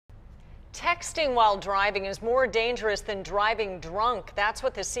Texting while driving is more dangerous than driving drunk. That's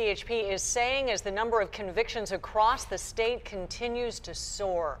what the CHP is saying as the number of convictions across the state continues to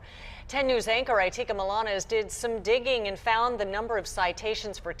soar. 10 News anchor Itika Milanes did some digging and found the number of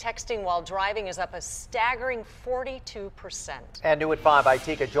citations for texting while driving is up a staggering 42%. And new at 5,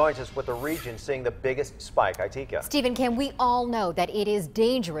 Itika joins us with the region seeing the biggest spike. Itika. Stephen, Kim, we all know that it is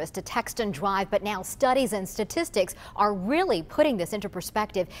dangerous to text and drive, but now studies and statistics are really putting this into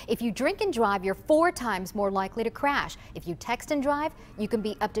perspective. If you drink and drive, you're 4 times more likely to crash. If you text and drive, you can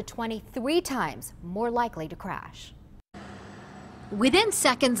be up to 23 times more likely to crash. Within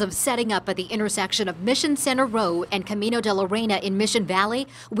seconds of setting up at the intersection of Mission Center Road and Camino de la Reina in Mission Valley,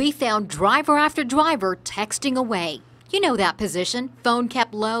 we found driver after driver texting away. You know that position, phone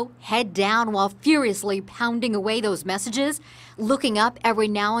kept low, head down while furiously pounding away those messages, looking up every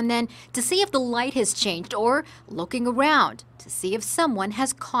now and then to see if the light has changed or looking around to see if someone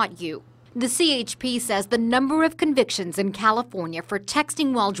has caught you. The CHP says the number of convictions in California for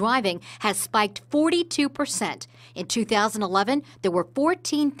texting while driving has spiked 42%. In 2011, there were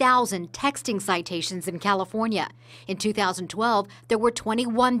 14,000 texting citations in California. In 2012, there were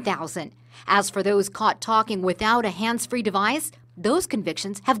 21,000. As for those caught talking without a hands-free device, those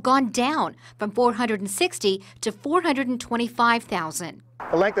convictions have gone down from 460 to 425,000.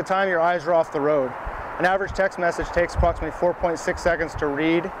 The length of time your eyes are off the road. An average text message takes approximately 4.6 seconds to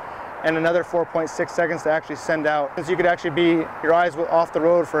read and another 4.6 seconds to actually send out. So you could actually be your eyes off the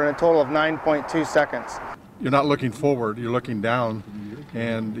road for a total of 9.2 seconds. You're not looking forward, you're looking down,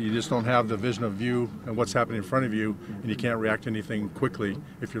 and you just don't have the vision of view and what's happening in front of you, and you can't react to anything quickly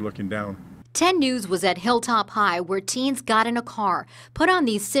if you're looking down. 10 News was at Hilltop High where teens got in a car, put on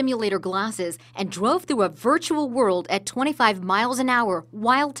these simulator glasses, and drove through a virtual world at 25 miles an hour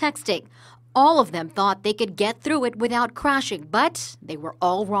while texting. All of them thought they could get through it without crashing, but they were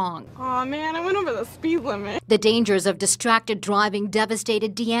all wrong. Aw man, I went over the speed limit. The dangers of distracted driving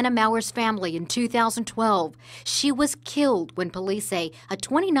devastated Deanna Mauer's family in 2012. She was killed when police say a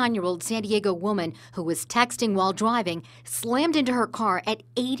 29-year-old San Diego woman who was texting while driving slammed into her car at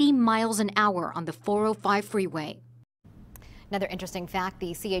 80 miles an hour on the 405 freeway. Another interesting fact,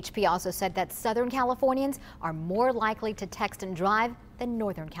 the CHP also said that Southern Californians are more likely to text and drive than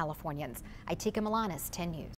Northern Californians. Itika Milanes, 10 News.